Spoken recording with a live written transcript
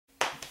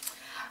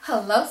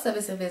Hello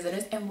subbies and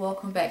visitors, and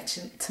welcome back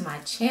to my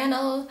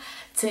channel.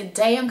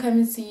 Today I'm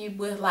coming to you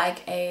with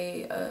like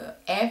a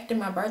after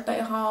my birthday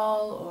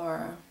haul,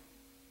 or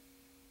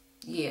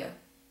yeah,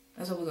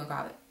 that's what we're gonna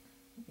call it.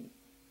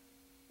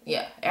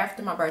 Yeah,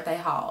 after my birthday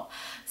haul.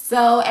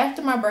 So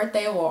after my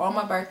birthday, or on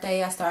my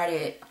birthday, I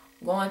started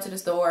going to the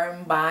store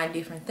and buying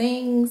different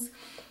things.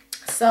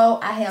 So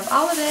I have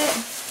all of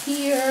that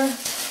here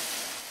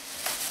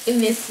in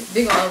this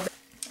big old bag.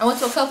 I went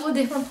to a couple of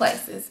different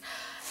places.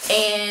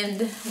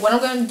 And what I'm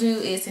going to do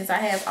is, since I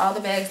have all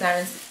the bags down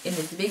in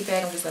this big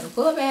bag, I'm just going to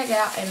pull a bag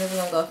out and then we're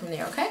going to go from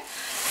there, okay?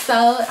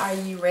 So, are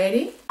you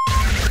ready?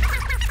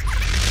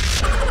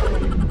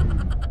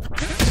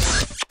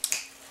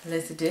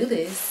 Let's do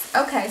this.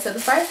 Okay, so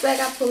the first bag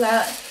I pull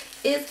out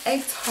is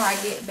a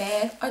Target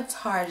bag, or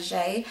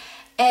Target,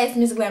 as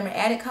Miss Glamour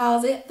Addict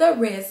calls it, the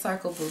Red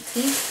Circle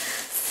Boutique.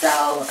 So,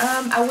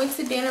 I went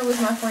to dinner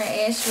with my friend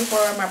Ashley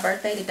for my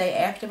birthday, the day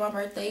after my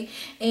birthday,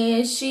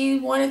 and she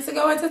wanted to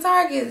go into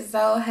Target.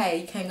 So, hey,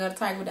 you can't go to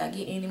Target without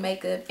getting any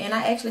makeup, and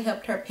I actually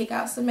helped her pick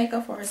out some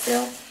makeup for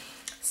herself.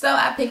 So,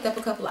 I picked up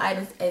a couple of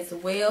items as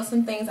well,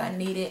 some things I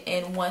needed,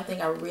 and one thing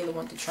I really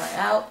want to try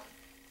out.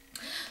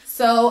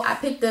 So, I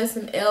picked up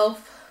some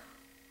e.l.f.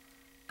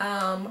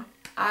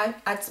 I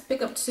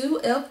picked up two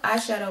e.l.f.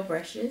 eyeshadow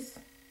brushes.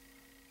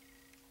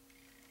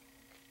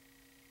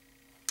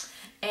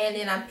 And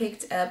then I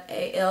picked up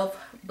a e.l.f.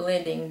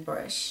 blending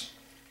brush.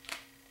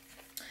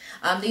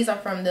 These are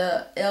from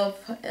the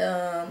e.l.f.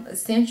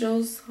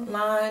 Essentials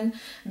line.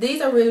 These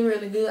are really,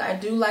 really good. I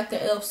do like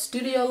the e.l.f.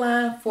 Studio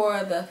line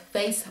for the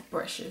face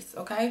brushes,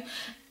 okay?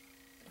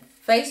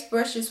 Face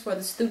brushes for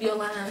the Studio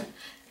line,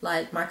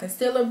 like my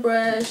concealer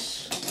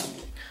brush,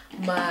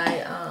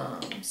 my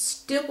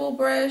stipple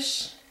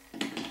brush,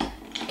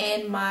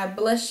 and my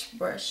blush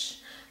brush.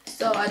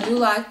 So I do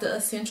like the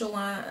essential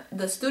line,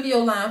 the Studio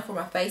line for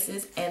my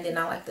faces, and then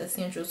I like the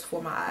essentials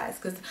for my eyes,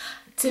 because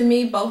to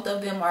me both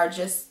of them are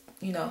just,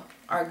 you know,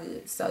 are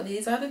good. So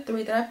these are the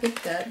three that I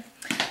picked up.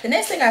 The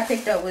next thing I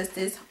picked up was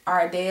this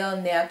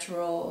Ardell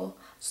Natural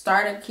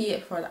starter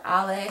kit for the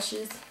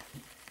eyelashes.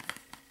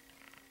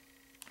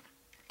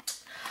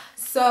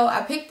 So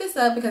I picked this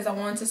up because I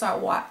wanted to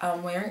start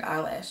wearing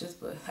eyelashes,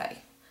 but hey,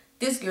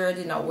 this girl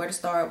didn't know where to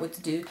start, what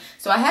to do.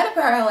 So I had a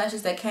pair of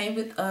eyelashes that came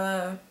with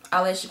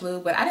eyelash glue,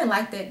 but I didn't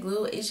like that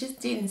glue. It just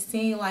didn't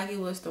seem like it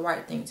was the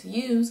right thing to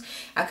use.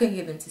 I couldn't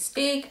get them to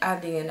stick.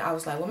 I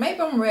was like, well,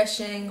 maybe I'm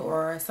rushing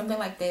or something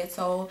like that.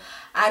 So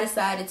I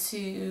decided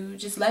to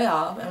just lay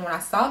off. And when I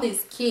saw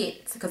this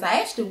kit, because I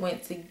actually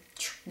went to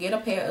get a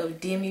pair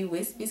of demi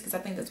wispies, because I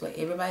think that's what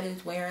everybody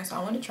is wearing, so I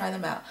wanted to try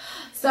them out.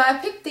 So I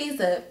picked these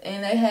up,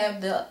 and they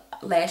have the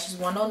lashes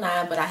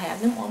 109, but I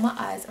have them on my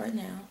eyes right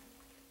now.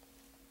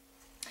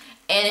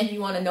 And if you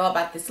want to know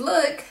about this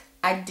look,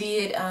 I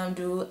did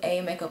do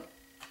a makeup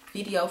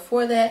video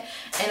for that,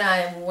 and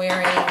I'm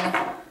wearing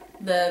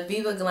the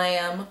Viva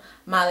Glam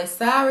Miley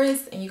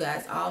Cyrus, and you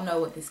guys all know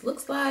what this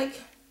looks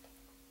like.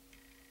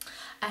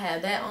 I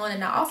have that on,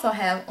 and I also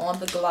have on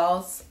the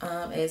gloss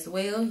as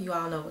well. You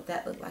all know what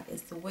that looks like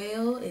as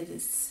well. It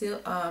is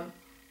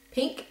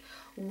pink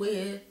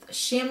with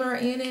shimmer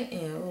in it,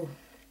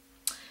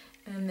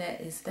 and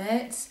that is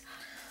that.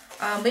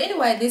 But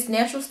anyway, this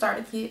natural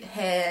starter kit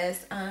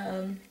has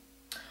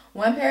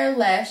one pair of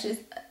lashes,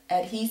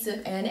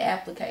 adhesive, and an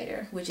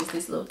applicator, which is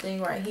this little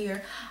thing right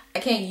here. I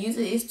can't use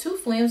it. It's too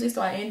flimsy, so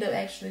I end up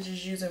actually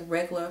just using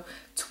regular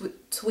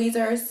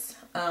tweezers.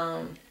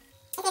 Okay,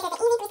 so the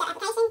easy tweezer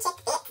application, check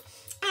fit.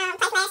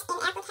 Place lash and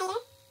applicator.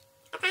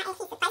 Apply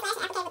adhesive. Place lash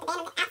and applicator with the band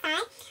on the outside.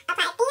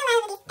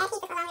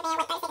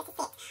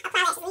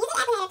 Apply thin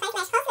lines with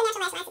this adhesive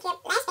along the band. Wait 30 seconds to set. Apply lashes. When using the applicator, place lash close to the natural lash line. Secure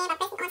lash band by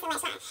pressing onto the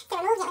lash line. To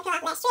remove, gently peel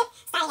off lash strip.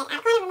 Starting at the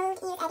outer corner,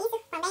 remove, use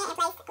adhesive from band and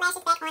place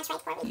lashes back on tray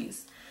for reuse.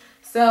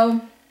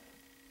 So,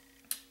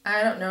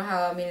 I don't know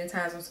how many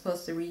times I'm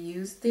supposed to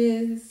reuse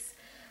these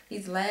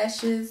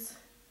lashes.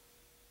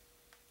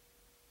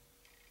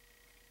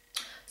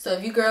 So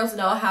if you girls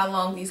know how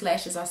long these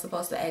lashes are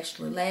supposed to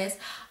actually last,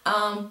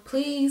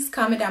 please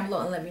comment down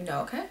below and let me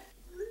know, okay?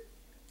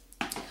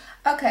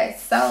 Okay,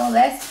 so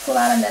let's pull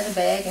out another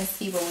bag and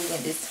see where we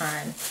went this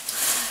time.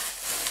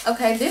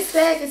 Okay, this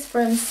bag is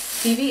from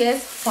CVS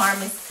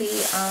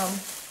Pharmacy.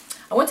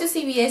 I went to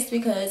CVS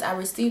because I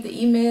received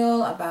the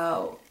email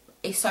about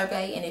a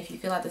survey, and if you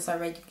fill out the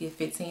survey, you get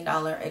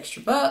 $15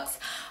 extra bucks.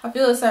 I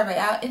filled the survey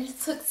out, and it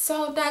took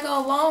so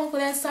daggone long for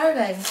that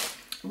survey.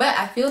 But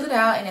I filled it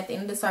out, and at the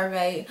end of the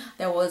survey,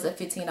 there was a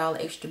 $15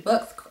 extra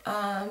bucks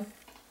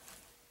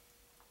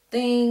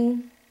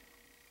thing.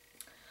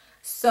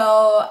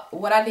 So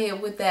what I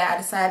did with that, I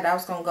decided I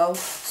was going to go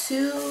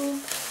to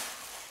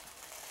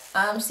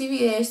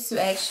CVS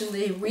to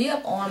actually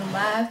re-up on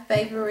my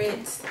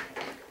favorite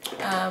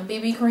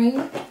BB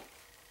cream,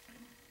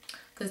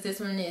 because this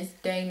one is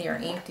dang near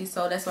empty.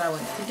 So that's what I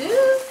wanted to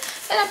do.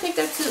 And I picked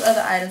up two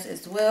other items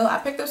as well. I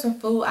picked up some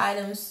food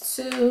items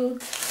too.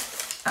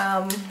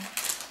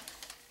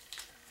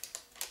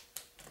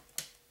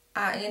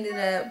 I ended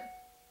up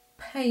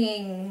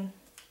paying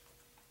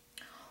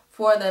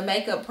For the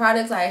makeup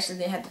products, I actually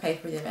didn't have to pay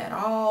for them at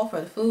all.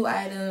 For the food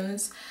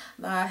items,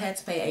 I had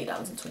to pay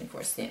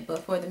 $8.24.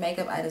 But for the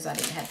makeup items, I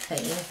didn't have to pay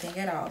anything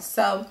at all.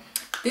 So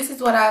this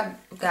is what I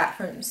got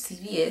from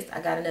CVS.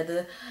 I got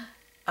another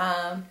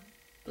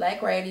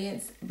Black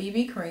Radiance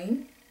BB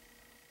cream.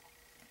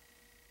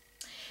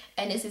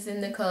 And this is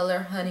in the color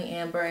Honey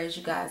Amber, as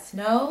you guys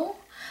know.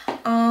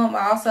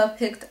 I also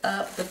picked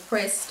up the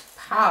pressed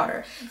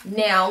powder.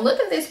 Now, look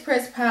at this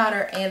pressed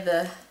powder and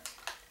the...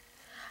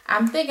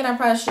 I'm thinking I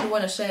probably should have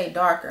went a shade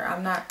darker.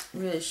 I'm not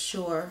really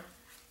sure.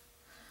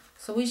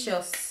 So we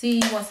shall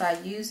see once I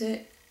use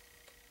it.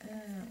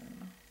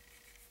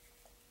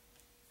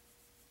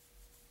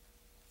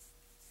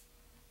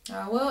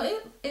 Well,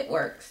 it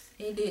works.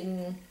 It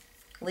didn't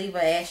leave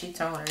an ashy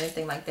tone or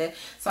anything like that.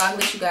 So I'll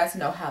let you guys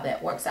know how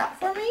that works out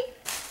for me.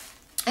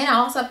 And I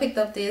also picked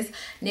up this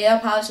nail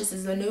polish. This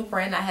is a new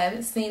brand. I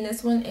haven't seen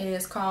this one. It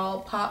is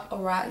called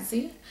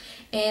Paparazzi.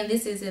 And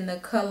this is in the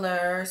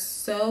color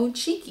So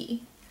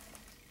Cheeky.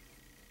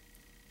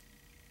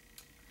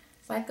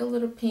 It's like a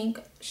little pink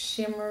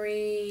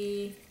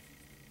shimmery...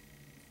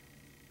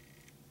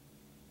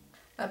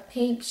 a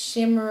pink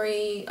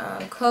shimmery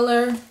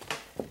color.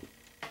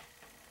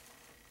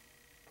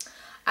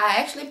 I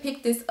actually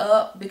picked this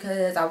up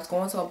because I was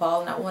going to a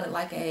ball and I wanted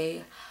like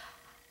a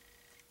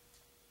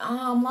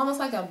almost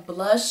like a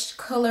blush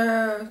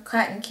color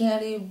cotton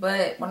candy,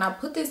 but when I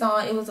put this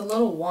on, it was a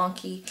little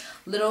wonky,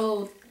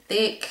 little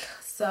thick.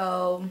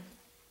 So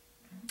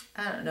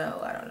I don't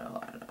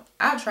know.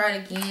 I'll try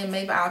it again.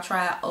 Maybe I'll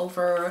try it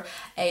over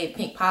a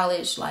pink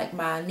polish like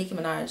my Nicki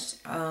Minaj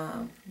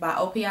by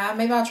OPI.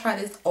 Maybe I'll try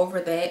this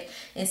over that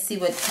and see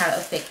what kind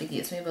of effect it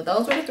gives me. But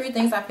those were the 3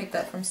 things I picked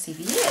up from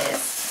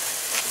CVS.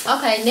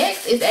 Okay,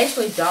 next is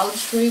actually Dollar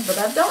Tree, but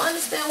I don't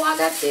understand why I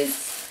got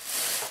this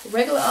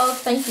regular old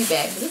thank you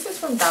bag. But this is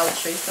from Dollar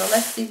Tree, so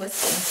let's see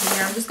what's in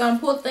here. I'm just gonna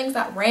pull things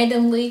out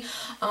randomly.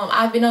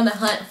 I've been on the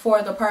hunt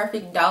for the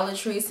perfect Dollar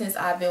Tree since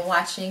I've been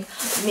watching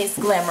Miss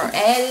Glamour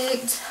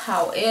Addict.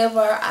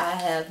 However, I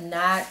have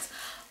not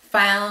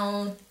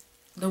found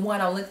the one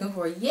I'm looking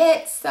for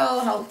yet, so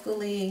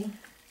hopefully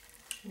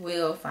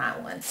we'll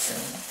find one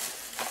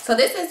soon. So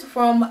this is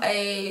from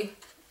a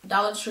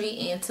Dollar Tree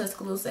in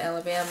Tuscaloosa,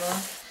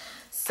 Alabama.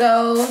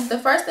 So the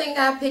first thing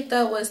I picked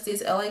up was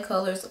this LA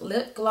Colors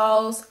lip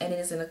gloss, and it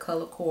is in the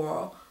color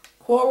Coral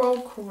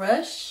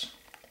Crush.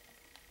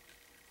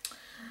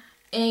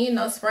 And you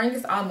know, spring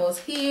is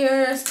almost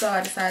here, so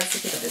I decided to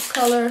pick up this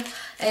color.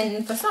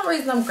 And for some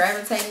reason, I'm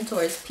gravitating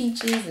towards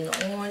peaches and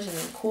orange and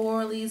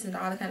coralies and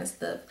all that kind of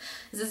stuff.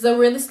 This is a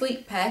really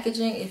sleek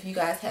packaging. If you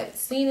guys haven't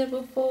seen it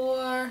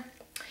before,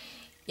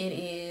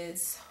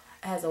 it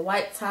has a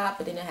white top,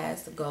 but then it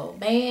has the gold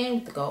band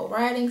with the gold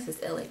writing. It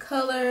says LA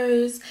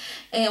Colors.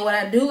 And what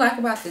I do like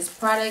about this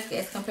product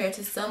as compared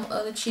to some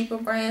other cheaper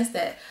brands,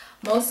 that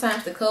most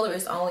times the color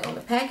is only on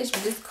the package,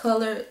 but this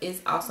color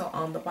is also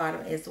on the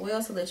bottom as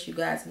well, to let you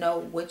guys know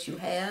what you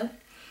have.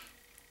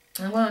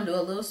 I'm going to do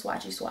a little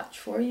swatchy swatch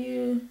for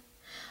you.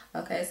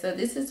 Okay, so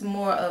this is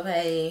more of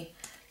a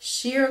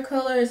sheer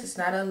color. It's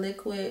not a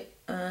liquid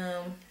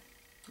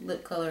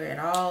lip color at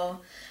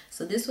all.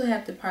 So this would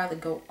have to probably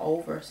go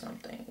over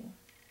something.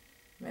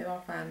 Maybe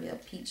I'll find me a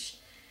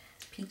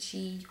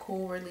peachy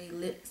corally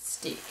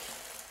lipstick.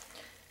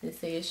 Let's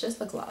see, it's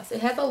just a gloss.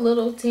 It has a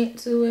little tint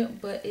to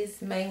it, but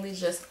it's mainly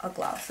just a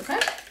gloss, okay?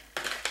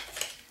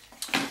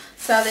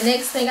 So the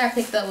next thing I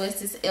picked up was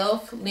this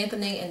e.l.f.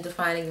 Lengthening and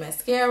Defining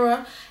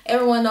Mascara.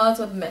 Everyone knows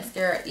what the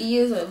mascara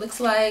is, what it looks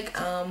like.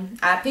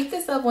 I picked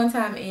this up one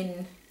time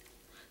in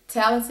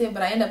Talented,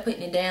 but I ended up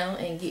putting it down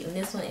and getting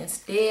this one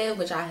instead,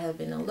 which I have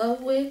been in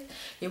love with.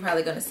 You're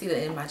probably going to see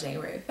that in my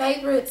January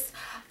favorites.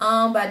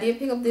 But I did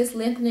pick up this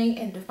Lengthening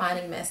and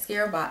Defining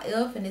Mascara by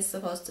e.l.f. and it's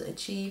supposed to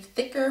achieve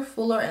thicker,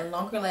 fuller, and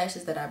longer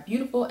lashes that are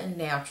beautiful and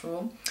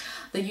natural.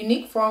 The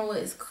unique formula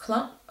is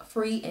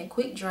clump-free and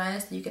quick drying,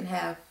 so you can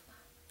have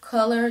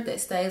color that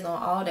stays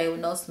on all day with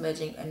no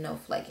smudging and no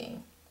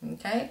flaking.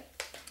 Okay?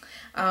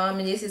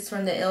 And this is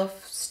from the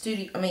e.l.f.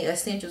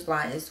 Essentials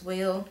line as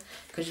well,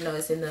 because you know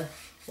it's in the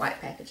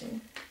white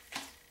packaging.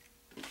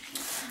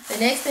 The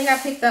next thing I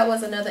picked up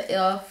was another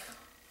e.l.f.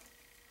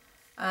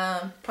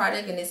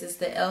 Product, and this is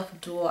the e.l.f.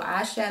 Dual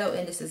Eyeshadow,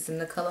 and this is in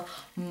the color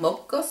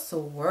Mocha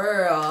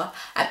Swirl.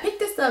 I picked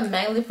this up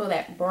mainly for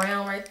that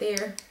brown right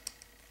there.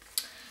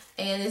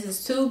 And this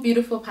is 2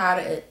 beautiful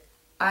powder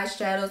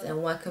eyeshadows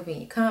and 1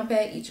 convenient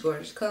compact. Each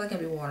gorgeous color can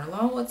be worn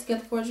alone or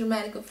together for a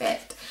dramatic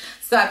effect.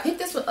 So I picked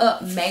this one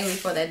up mainly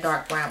for that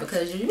dark brown,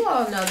 because you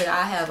all know that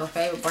I have a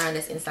favorite brown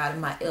that's inside of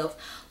my e.l.f.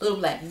 little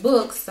black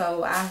book.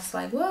 So I was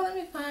like, well, let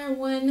me find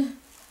one.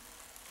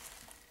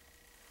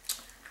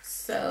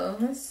 So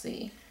let's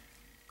see.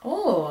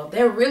 Oh,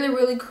 they're really,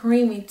 really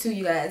creamy too,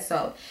 you guys.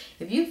 So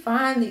if you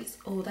find these,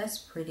 oh, that's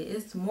pretty.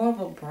 It's more of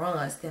a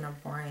bronze than a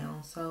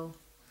brown. So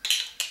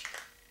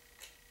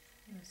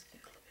let's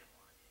get a little bit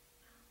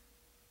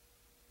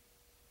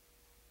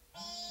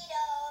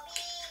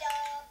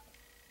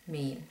more.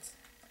 Means.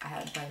 I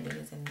haven't played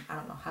Means in I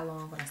don't know how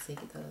long, but I see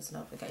it those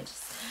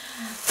notifications.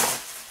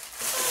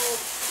 Oh,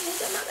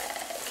 look at my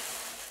bag.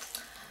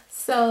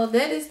 So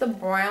that is the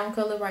brown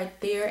color right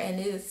there, and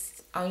it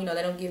is, you know,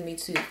 they don't give me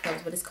two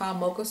colors, but it's called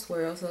Mocha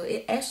Swirl. So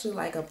it actually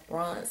like a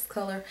bronze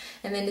color.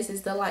 And then this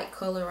is the light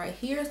color right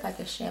here. It's like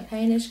a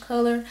champagne-ish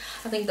color.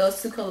 I think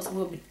those two colors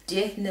will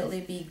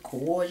definitely be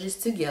gorgeous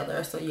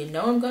together. So you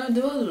know I'm gonna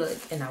do a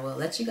look, and I will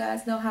let you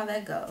guys know how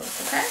that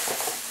goes. Okay.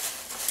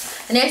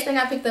 The next thing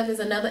I picked up is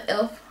another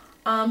e.l.f.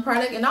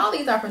 Product, and all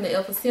these are from the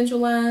e.l.f. Essential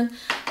line.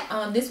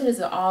 This one is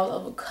an all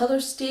over color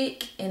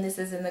stick, and this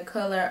is in the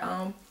color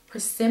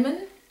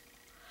Persimmon.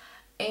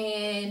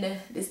 And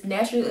this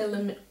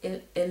naturally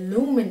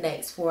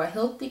illuminates for a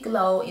healthy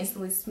glow,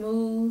 instantly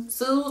soothes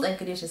and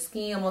conditions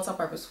skin,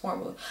 multi-purpose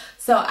formula.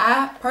 So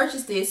I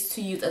purchased this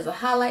to use as a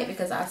highlight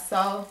because I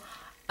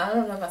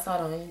don't know if I saw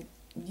it on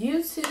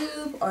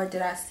YouTube or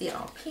did I see it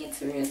on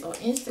Pinterest or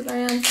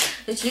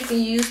Instagram, that you can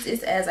use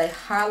this as a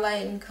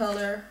highlighting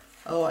color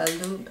or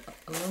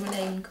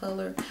illuminating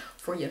color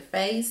for your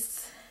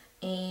face.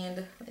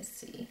 And let's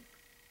see.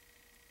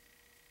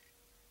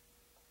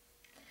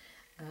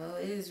 Oh,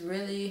 it is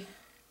really,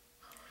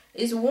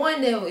 it's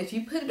one that if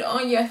you put it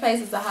on your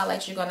face as a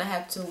highlight, you're going to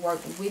have to work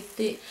with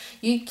it.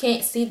 You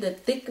can't see the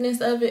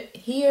thickness of it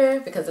here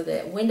because of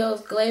that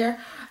Windows glare,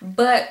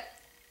 but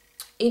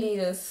it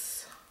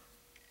is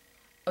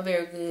a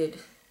very good,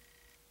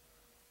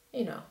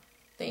 you know,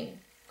 thing.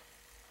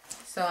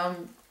 So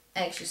I'm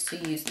anxious to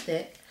use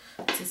that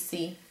to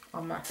see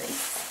on my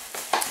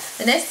face.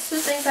 The next two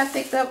things I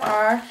picked up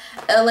are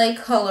LA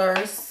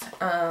Colors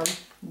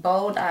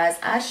Bold Eyes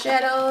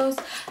eyeshadows.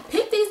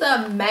 Pick these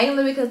up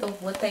mainly because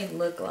of what they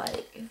look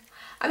like.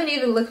 I didn't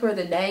even look for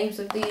the names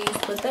of these,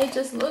 but they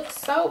just look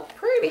so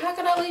pretty. How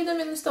can I leave them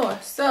in the store?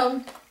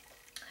 So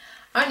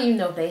I don't even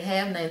know if they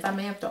have names. I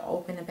may have to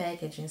open the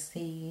package and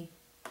see.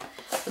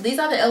 So these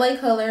are the LA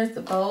Colors,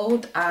 the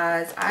Bold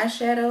Eyes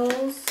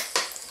eyeshadows.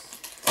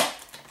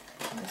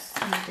 Let's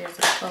see if there's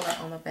a color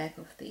on the back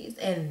of these,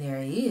 and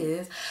there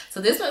is. So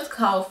this one's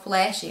called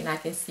Flashy, and I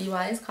can see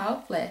why it's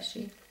called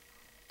Flashy.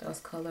 Those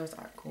colors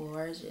are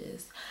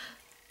gorgeous.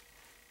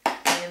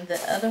 And the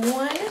other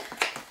one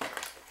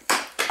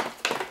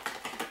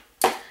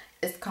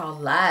is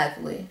called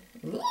Lively.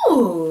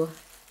 Ooh.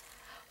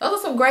 Those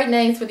are some great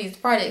names for these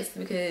products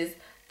because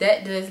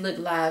that does look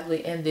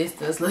lively and this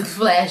does look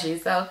flashy.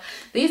 So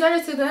these are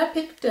the two that I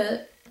picked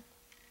up.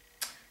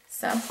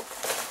 So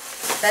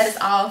that is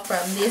all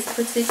from this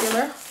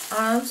particular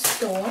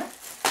store.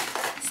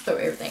 Throw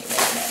everything back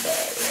in that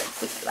bag real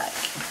quick like.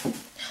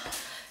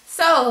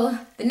 So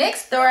the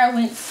next store I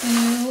went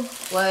to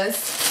was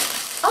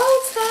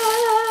Ulta.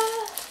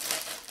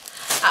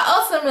 I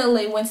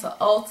ultimately went to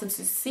Ulta to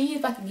see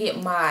if I could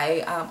get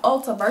my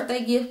Ulta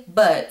birthday gift,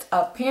 but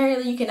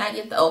apparently you cannot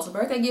get the Ulta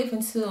birthday gift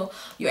until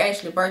your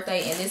actual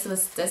birthday, and this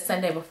was the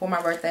Sunday before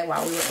my birthday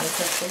while we were in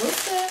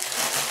Tuscaloosa.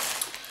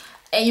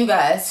 And you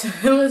guys,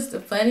 it was the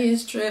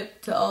funniest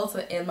trip to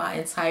Ulta in my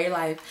entire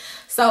life.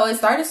 So it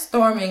started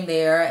storming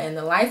there and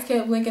the lights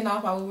kept blinking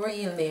off while we were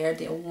in there.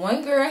 Then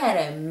one girl had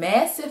a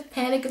massive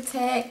panic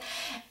attack.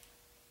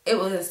 It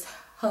was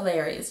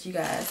hilarious, you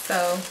guys.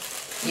 So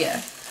yeah.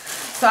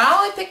 So I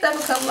only picked up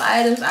a couple of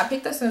items. I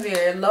picked up some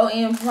very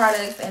low-end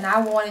products, and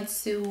I wanted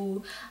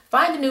to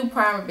find a new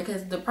primer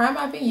because the primer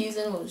I've been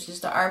using, which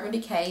is the Urban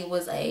Decay,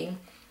 was a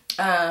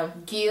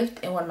gift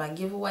in one of my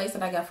giveaways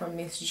that I got from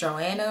Miss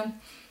Joanna.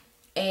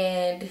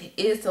 And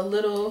it's a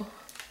little,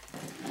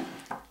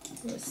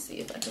 let's see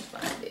if I can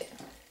find it.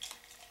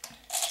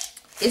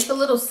 It's a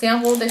little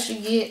sample that you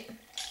get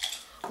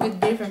with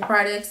different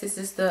products. This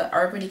is the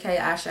Urban Decay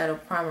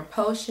Eyeshadow Primer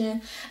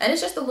Potion. And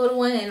it's just a little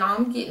one, and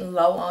I'm getting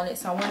low on it,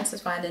 so I wanted to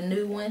find a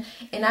new one.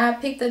 And I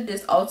picked up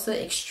this Ulta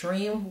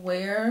Extreme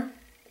Wear.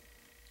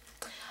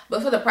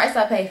 But for the price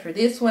I paid for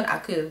this one, I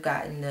could have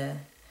gotten the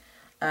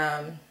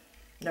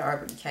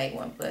Urban Decay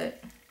one.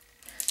 But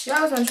you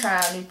always want to try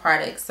out new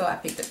products, so I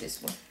picked up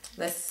this one.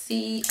 Let's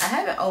see. I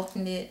haven't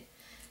opened it,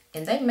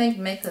 and they make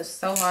it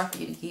so hard for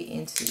you to get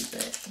into,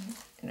 but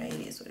you know, it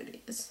is what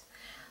it is.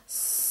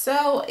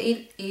 So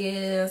it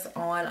is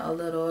on a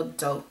little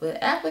doe foot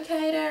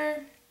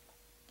applicator,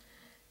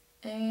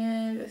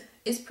 and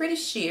it's pretty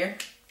sheer,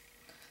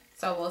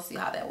 so we'll see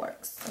how that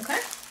works. Okay.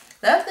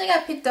 The other thing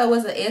I picked up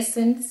was the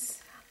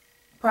Essence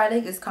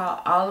product. It's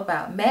called All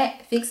About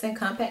Matte Fixing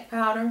Compact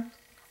Powder.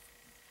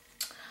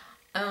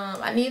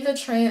 I needed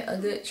a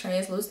good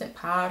translucent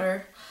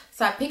powder,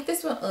 so I picked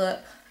this one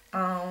up.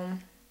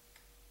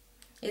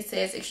 It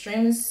says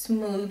extremely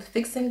smooth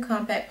fixing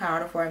compact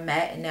powder for a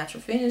matte and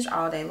natural finish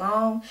all day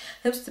long.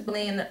 Helps to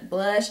blend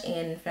blush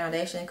and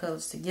foundation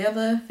colors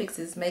together.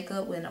 Fixes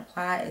makeup when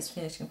applied as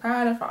finishing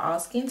powder for all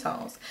skin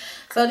tones.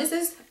 So this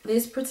is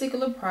this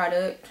particular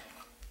product.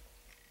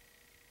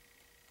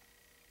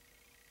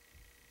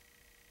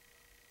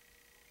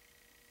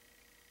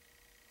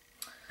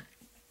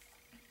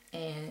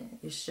 And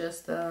it's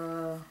just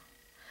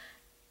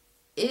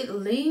it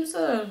leaves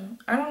a,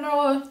 I don't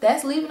know if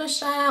that's leaving a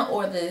shine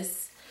or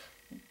this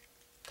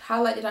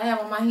highlight that I have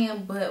on my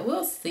hand, but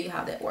we'll see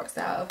how that works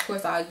out. Of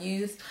course, I'll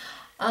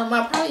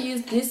probably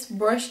use this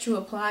brush to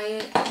apply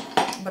it,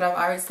 but I've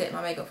already set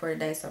my makeup for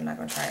today, so I'm not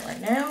going to try it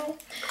right now.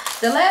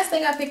 The last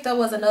thing I picked up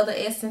was another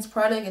Essence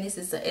product, and this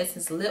is the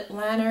Essence lip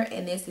liner,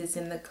 and this is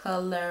in the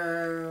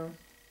color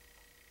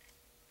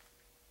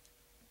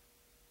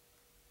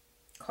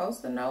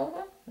Costa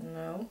Nova?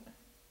 No.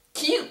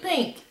 Cute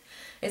Pink.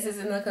 This is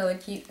in the color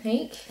Cute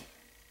Pink.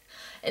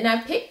 And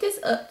I picked this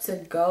up to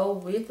go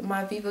with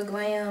my Viva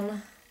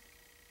Glam.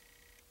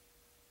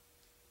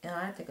 And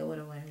I think it would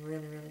have went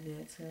really, really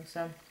good too.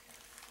 So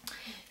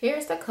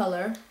here's the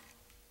color.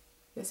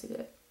 You see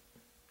that?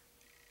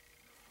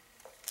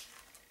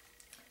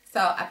 So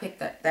I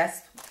picked up,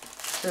 that's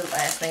the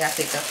last thing I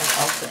picked up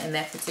from Ulta in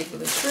that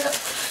particular trip.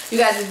 You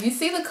guys, if you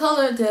see the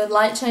color, the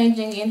light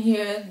changing in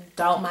here,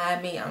 don't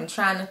mind me. I'm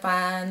trying to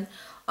find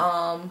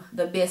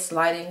the best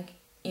lighting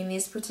in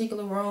this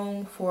particular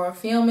room for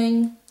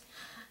filming.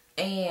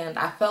 And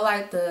I felt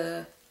like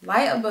the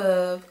light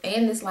above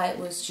and this light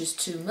was just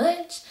too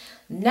much.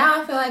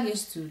 Now I feel like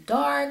it's too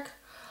dark.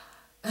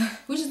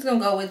 We're just gonna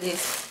go with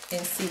this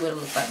and see what it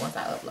looks like once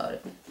I upload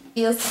it.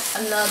 Here's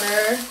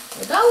another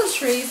Dollar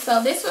Tree.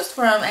 So this was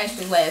from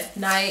actually last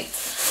night.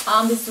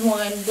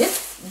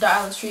 This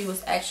Dollar Tree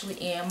was actually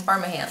in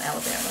Birmingham,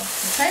 Alabama.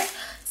 Okay,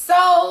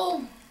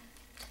 so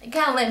it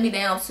kind of let me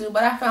down too,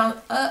 but I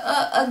found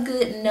a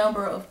good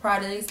number of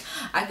products.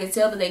 I could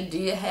tell that they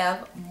did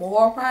have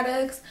more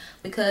products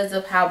because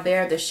of how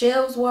bare the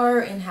shelves were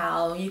and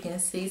how you can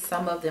see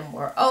some of them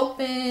were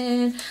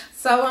open.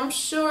 So I'm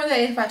sure that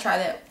if I try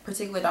that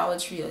particular Dollar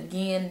Tree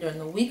again during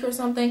the week or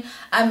something,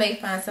 I may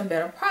find some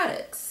better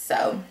products.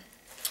 So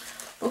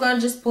we're going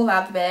to just pull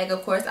out the bag.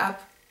 Of course, I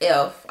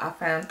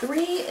found 3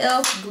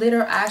 e.l.f.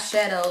 glitter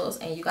eyeshadows,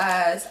 and you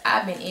guys,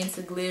 I've been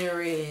into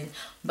glittery and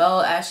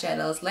bold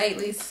eyeshadows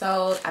lately,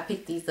 so I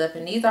picked these up,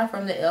 and these are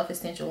from the e.l.f.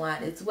 Essential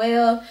line as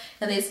well.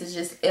 And this is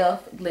just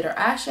e.l.f. glitter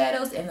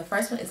eyeshadows, and the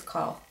first one is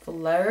called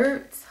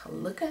Flirt.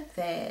 Look at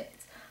that.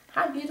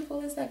 How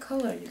beautiful is that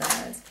color, you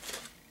guys?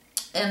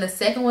 And the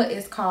second one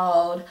is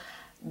called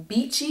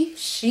Beachy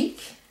Chic.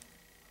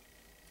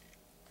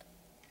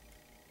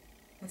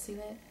 You see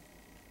that?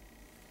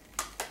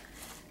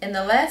 And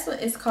the last one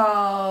is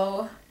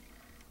called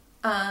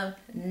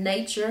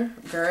Nature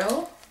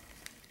Girl.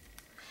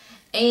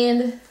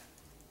 And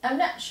I'm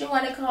not sure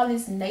why they call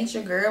this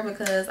Nature Girl,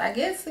 because I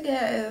guess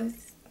I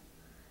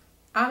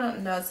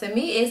don't know. To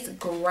me, it's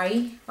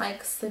gray,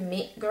 like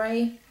cement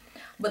gray.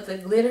 But the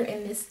glitter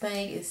in this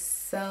thing is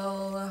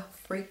so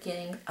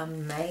freaking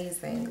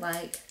amazing.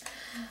 Like,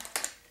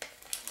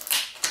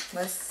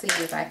 let's see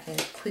if I can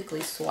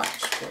quickly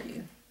swatch for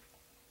you.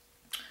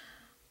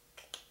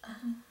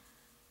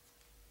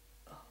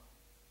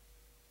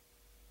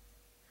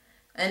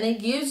 And it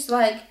gives,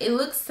 like, it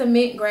looks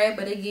cement gray,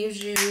 but it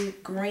gives you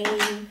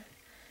green,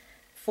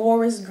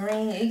 forest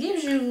green. It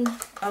gives you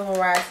a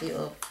variety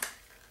of,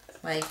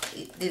 like,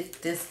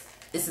 this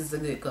is a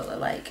good color.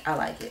 Like, I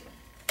like it.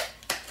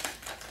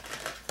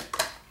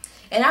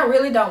 And I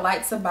really don't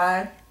like to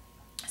buy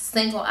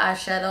single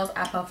eyeshadows.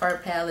 I prefer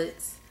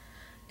palettes.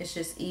 It's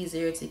just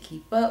easier to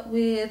keep up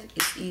with.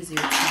 It's easier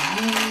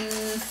to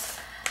use.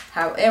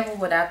 However,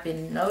 what I've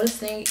been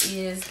noticing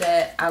is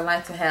that I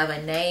like to have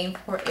a name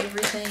for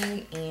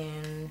everything.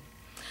 And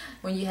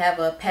when you have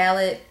a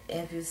palette,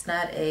 if it's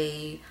not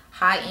a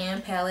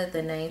high-end palette,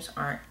 the names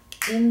aren't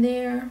in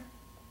there.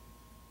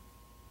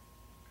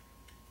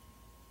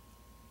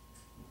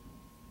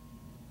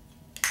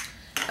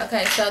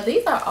 Okay, so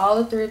these are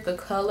all 3 of the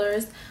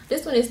colors.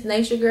 This one is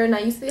Nature Girl. Now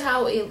you see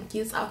how it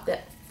gives off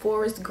that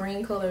forest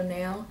green color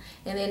now.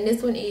 And then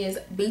this one is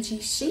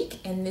Beachy Chic,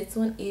 and this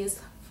one is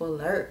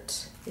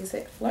Flirt. Is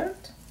it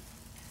Flirt?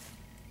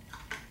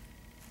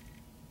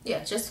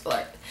 Yeah, just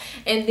Flirt.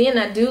 And then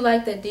I do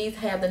like that these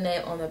have the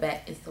name on the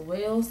back as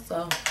well.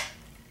 So,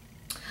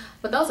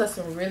 but those are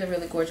some really,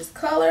 really gorgeous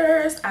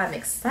colors. I'm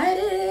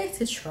excited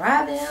to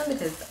try them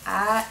because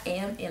I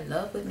am in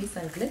love with me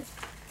some glitter.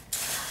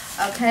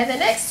 Okay, the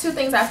next 2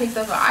 things I picked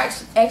up are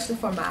actually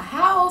for my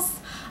house.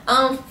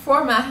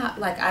 For my house,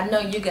 like, I know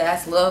you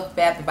guys love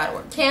Bath and Body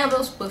Works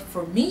candles, but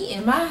for me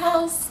in my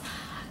house,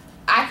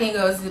 I can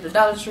go to the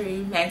Dollar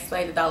Tree, Max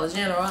Play, the Dollar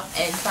General,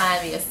 and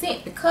find me a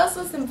scent, because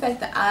of the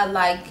fact that I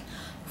like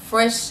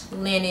fresh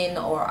linen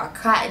or a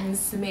cotton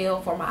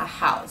smell for my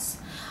house.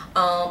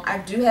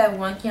 I do have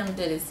one candle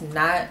that is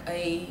not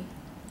a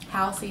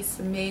housey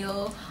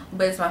smell,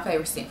 but it's my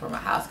favorite scent for my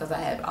house because I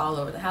have it all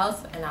over the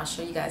house, and I'll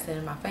show you guys that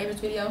in my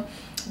favorites video.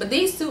 But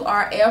these 2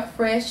 are air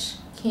fresh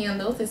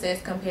candles. It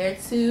says compared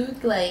to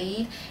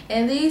Glade,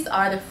 and these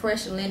are the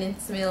fresh linen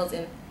smells.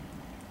 And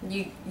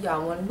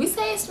y'all, when we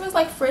say it smells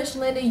like fresh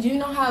linen, you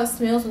know how it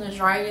smells when the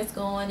dryer is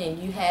going and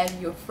you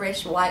have your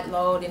fresh white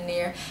load in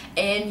there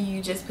and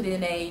you just put it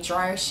in a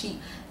dryer sheet.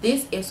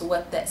 This is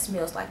what that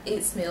smells like.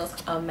 It smells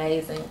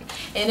amazing.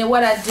 And then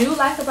what I do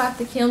like about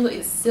the candle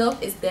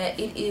itself is that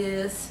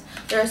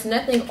there's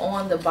nothing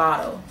on the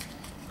bottle.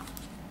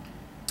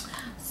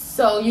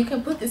 So you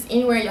can put this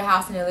anywhere in your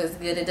house and it looks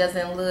good. It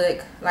doesn't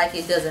look like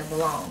it doesn't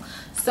belong.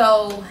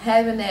 So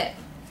having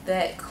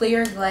that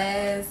clear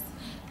glass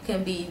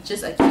can be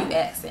just a cute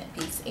accent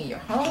piece in your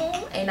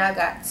home. And I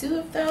got 2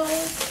 of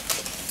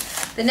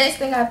those. The next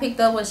thing I picked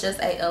up was just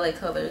a LA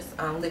Colors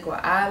liquid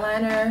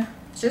eyeliner,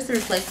 just to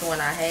replace the one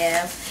I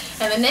have.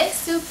 And the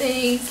next 2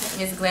 things,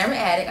 Miss Glamour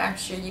Addict, I'm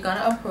sure you're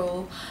gonna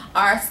approve,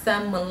 are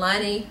some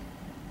Milani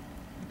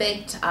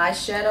baked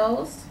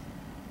eyeshadows.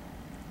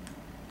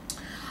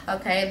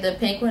 Okay, the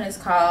pink one is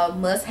called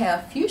Must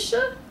Have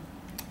Fuchsia.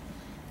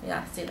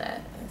 Y'all see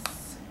that?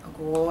 It's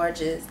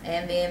gorgeous.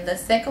 And then the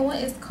second one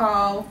is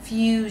called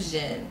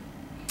Fusion,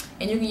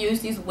 and you can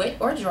use these wet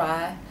or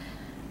dry.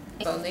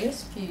 So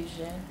there's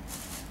Fusion.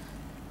 Let's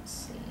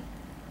see.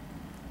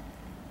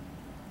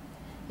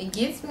 It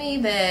gives me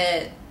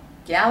that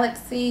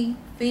galaxy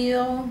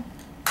feel.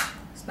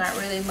 It's not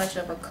really much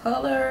of a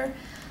color,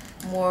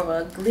 more of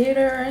a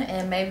glitter,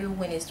 and maybe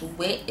when it's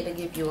wet it'll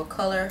give you a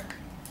color.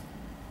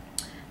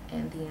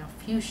 And then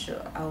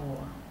fuchsia.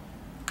 Oh,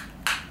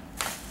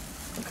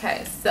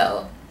 okay,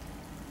 so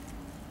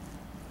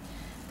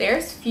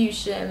there's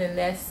fuchsia, and then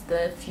that's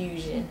the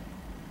Fusion.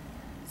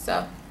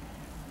 So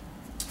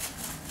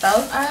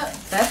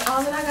that's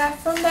all that I got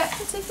from that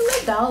particular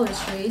Dollar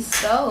Tree.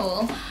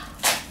 So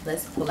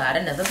let's pull out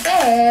another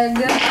bag.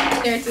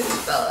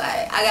 So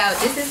I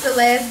got, this is the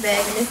last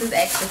bag, and this is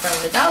actually from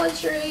the Dollar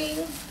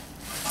Tree.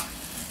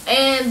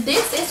 And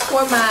this is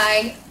for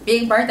my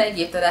big birthday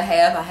gift that I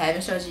have. I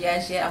haven't showed you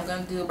guys yet. I'm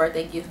going to do a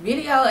birthday gift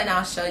video, and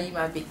I'll show you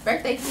my big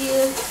birthday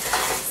gift.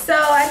 So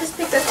I just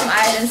picked up some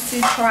items to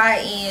try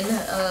and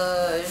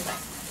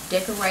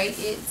decorate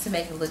it to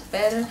make it look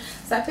better.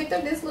 So I picked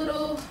up this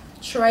little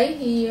tray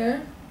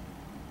here.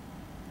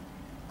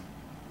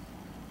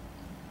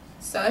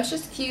 So it's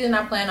just cute, and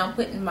I plan on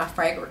putting my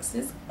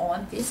fragrances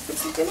on this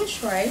particular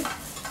tray.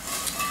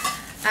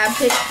 I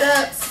picked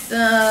up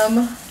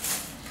some,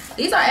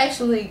 these are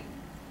actually,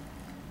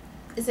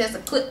 it says a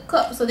clip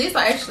cup, so these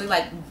are actually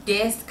like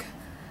desk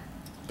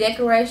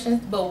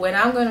decorations, but what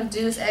I'm going to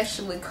do is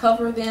actually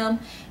cover them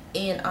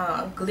in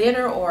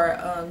glitter or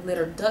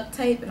glitter duct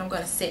tape, and I'm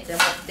going to set them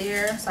up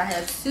there. So I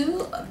have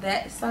 2 of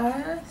that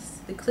size,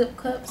 the clip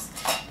cups.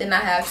 Then I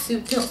have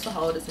 2 pencil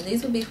holders, and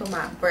these will be for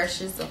my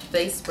brushes, a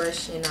face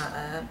brush and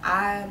an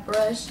eye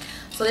brush.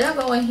 So they'll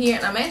go in here,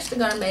 and I'm actually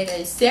going to make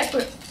a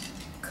separate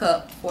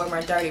cup for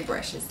my dirty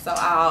brushes, so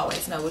I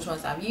always know which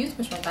ones I've used,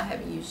 which ones I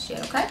haven't used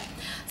yet. Okay,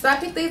 so I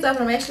picked these up,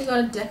 and I'm actually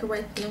going to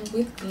decorate them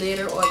with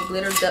glitter or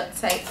glitter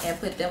duct tape and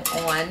put them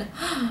on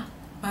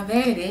my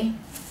vanity.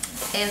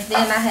 And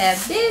then I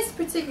have this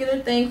particular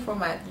thing for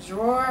my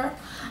drawer.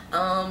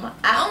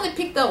 I only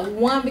picked up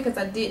one because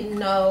I didn't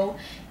know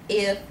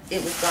if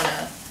it was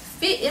gonna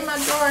fit in my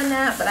drawer or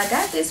not, but I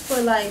got this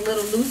for like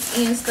little loose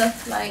end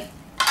stuff like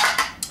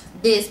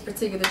this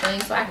particular thing,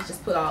 so I can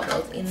just put all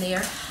those in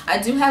there. I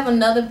do have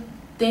another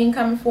thing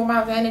coming for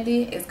my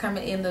vanity. It's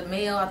coming in the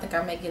mail. I think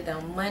I may get it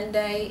on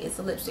Monday. It's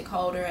a lipstick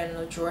holder and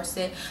a drawer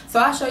set, so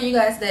I'll show you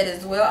guys that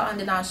as well, and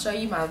then I'll show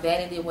you my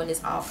vanity when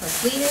it's all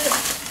completed.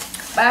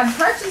 But I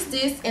purchased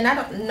this, and I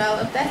don't know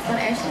if that's gonna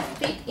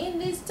actually fit in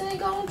this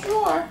dang on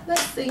drawer.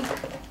 Let's see.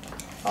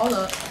 Hold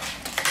up,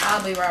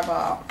 I'll be right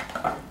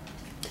back.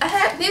 I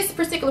have this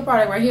particular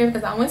product right here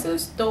because I went to the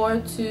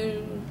store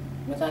to,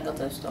 what did I go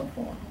to the store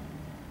for?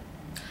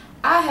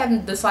 I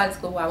haven't decided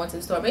to go why I went to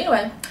the store, but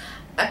anyway,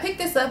 I picked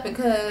this up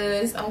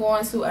because I'm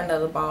going to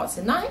another ball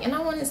tonight, and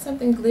I wanted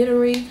something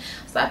glittery,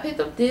 so I picked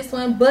up this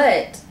one.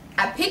 But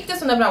I picked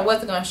this one up, and I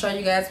wasn't going to show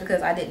you guys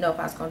because I didn't know if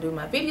I was going to do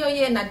my video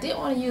yet, and I didn't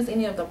want to use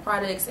any of the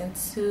products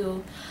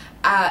until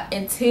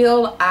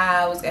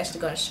I was actually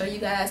going to show you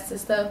guys the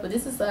stuff. But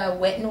this is a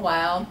Wet n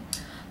Wild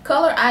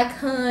Color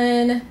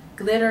Icon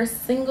Glitter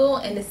Single,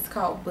 and this is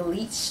called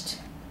Bleached.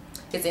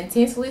 It's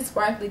intensely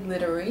sparkly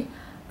glitter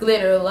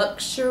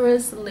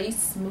luxuriously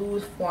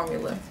smooth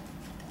formula.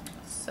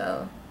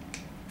 So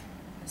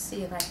let's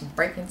see if I can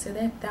break into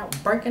that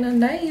without breaking a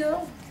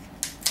nail.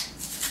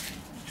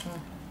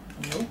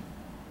 Nope,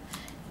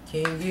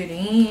 can't get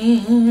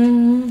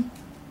in.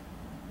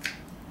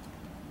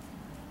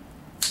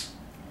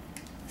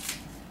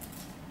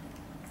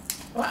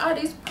 Why are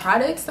these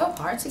products so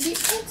hard to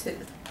get into?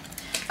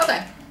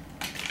 Okay,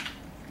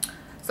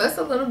 so it's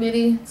a little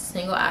bitty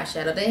single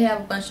eyeshadow. They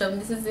have a bunch of them.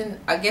 This is in,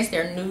 I guess,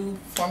 their new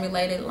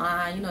formulated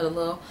line. You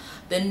know,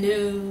 the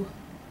new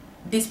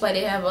display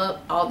they have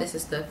up. All this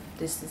is stuff.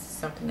 This is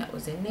something that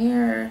was in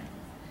there.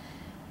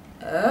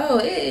 Oh,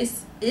 it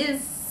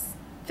is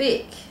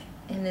thick,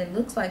 and it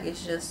looks like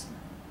it's just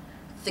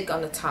thick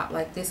on the top,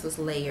 like this was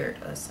layered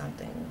or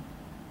something.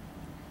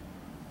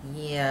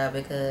 Yeah,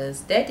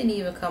 because that didn't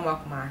even come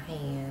off my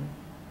hand.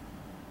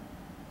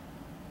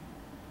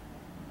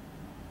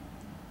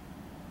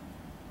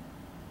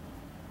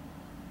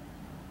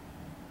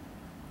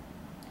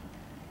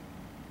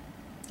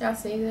 Y'all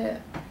see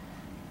that?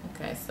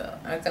 Okay, so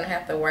I'm gonna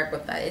have to work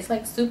with that. It's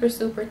like super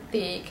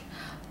thick,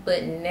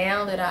 but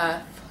now that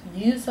I've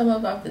used some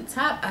of it off the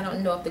top, I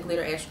don't know if the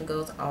glitter actually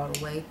goes all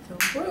the way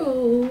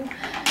through,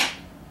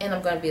 and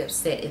I'm gonna be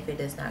upset if it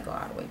does not go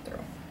all the way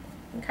through.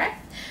 Okay,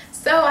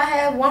 so I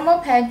have one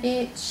more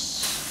package.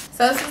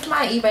 So this is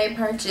my eBay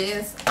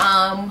purchase.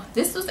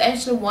 This was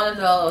actually one of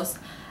those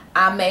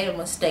I made a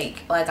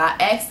mistake. Like, I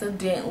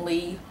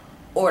accidentally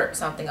ordered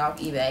something off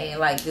eBay, and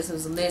like this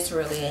was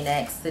literally an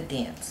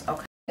accident.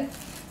 Okay.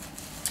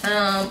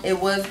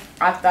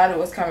 I thought it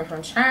was coming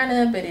from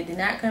China, but it did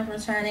not come from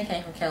China. It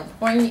came from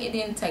California. It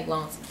didn't take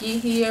long to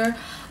get here.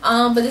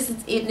 But this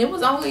is it. And it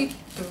was only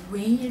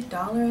 $3,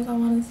 I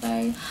want to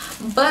say.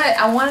 But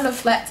I wanted a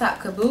flat top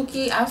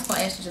kabuki. I was going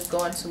to actually just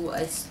go into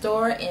a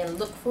store and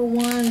look for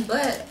one.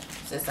 But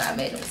since I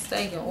made a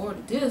mistake and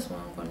ordered this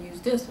one, I'm going to use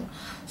this one.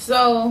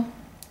 So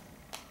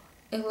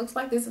it looks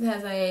like this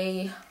has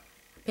a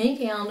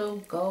pink handle,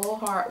 gold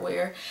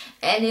hardware,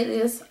 and it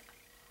is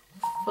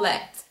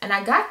flat. And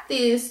I got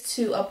this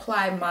to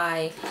apply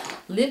my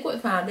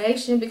liquid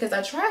foundation because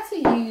I tried to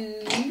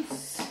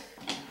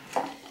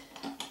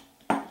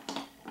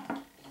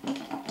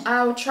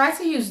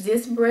use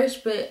this brush,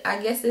 but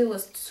I guess it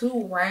was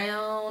too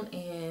round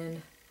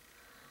and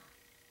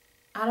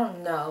I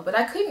don't know, but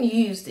I couldn't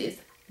use this.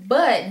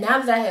 But now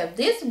that I have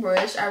this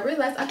brush, I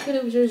realized I could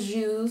have just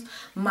used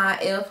my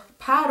e.l.f.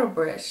 powder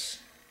brush.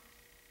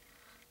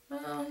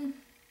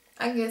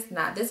 I guess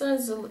not. This one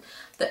is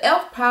the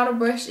e.l.f. powder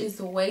brush is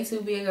way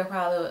too big. I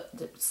probably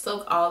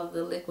soak all of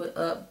the liquid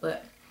up,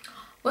 but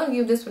I'm gonna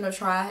give this one a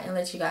try and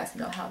let you guys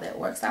know how that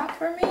works out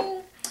for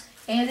me.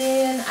 And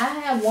then I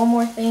have one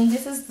more thing.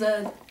 This is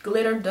the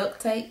glitter duct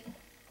tape.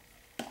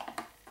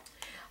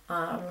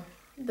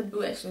 The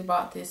boo actually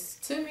bought this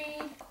to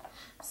me.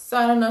 So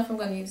I don't know if I'm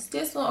going to use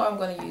this one or I'm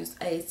going to use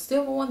a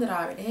silver one that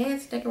I already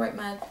had to decorate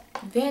my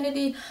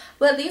vanity.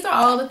 But these are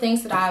all the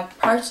things that I've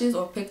purchased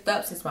or picked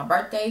up since my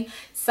birthday.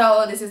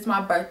 So this is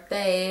my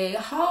birthday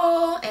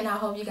haul and I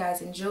hope you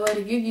guys enjoyed.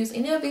 If you've used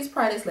any of these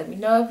products, let me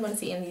know. If you want to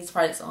see any of these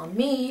products on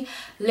me,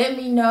 let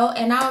me know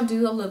and I'll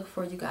do a look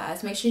for you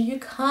guys. Make sure you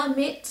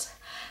comment.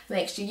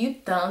 Make sure you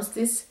thumbs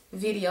this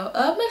video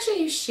up. Make sure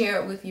you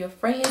share it with your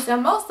friends.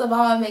 And most of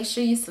all, make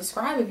sure you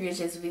subscribe if you're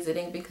just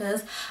visiting,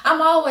 because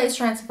I'm always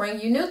trying to bring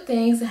you new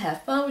things and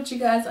have fun with you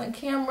guys on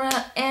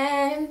camera.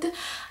 And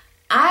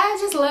I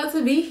just love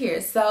to be here.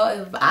 So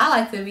if I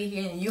like to be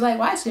here and you like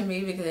watching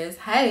me, because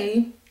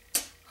hey,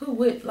 who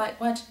would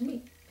like watching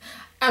me?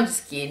 I'm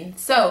just kidding.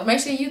 So make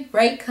sure you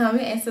rate,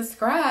 comment, and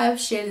subscribe.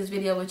 Share this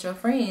video with your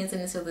friends.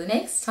 And until the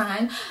next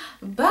time,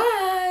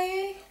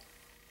 bye.